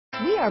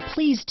We are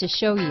pleased to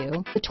show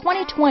you the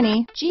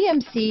 2020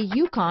 GMC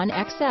Yukon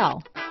XL.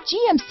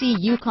 GMC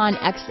Yukon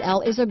XL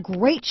is a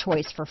great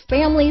choice for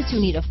families who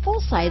need a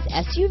full-size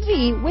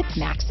SUV with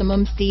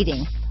maximum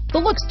seating. The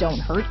looks don't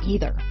hurt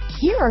either.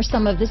 Here are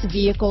some of this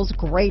vehicle's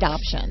great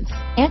options: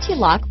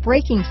 anti-lock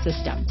braking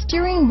system,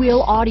 steering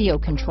wheel audio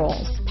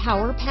controls,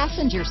 power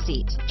passenger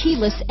seat,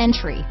 keyless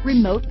entry,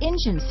 remote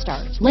engine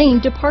start, lane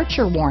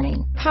departure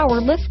warning,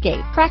 power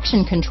liftgate,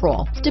 traction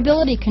control,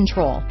 stability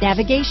control,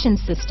 navigation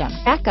system,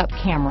 backup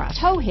camera,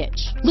 tow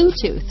hitch,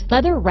 Bluetooth,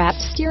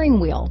 leather-wrapped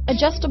steering wheel,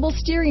 adjustable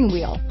steering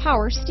wheel,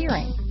 power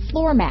steering,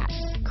 floor mats,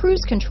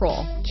 cruise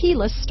control,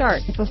 keyless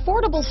start. If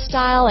affordable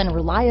style and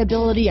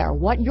reliability are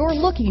what you're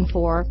looking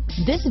for,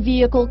 this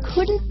vehicle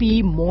couldn't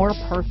be more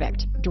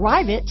perfect.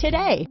 Drive it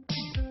today.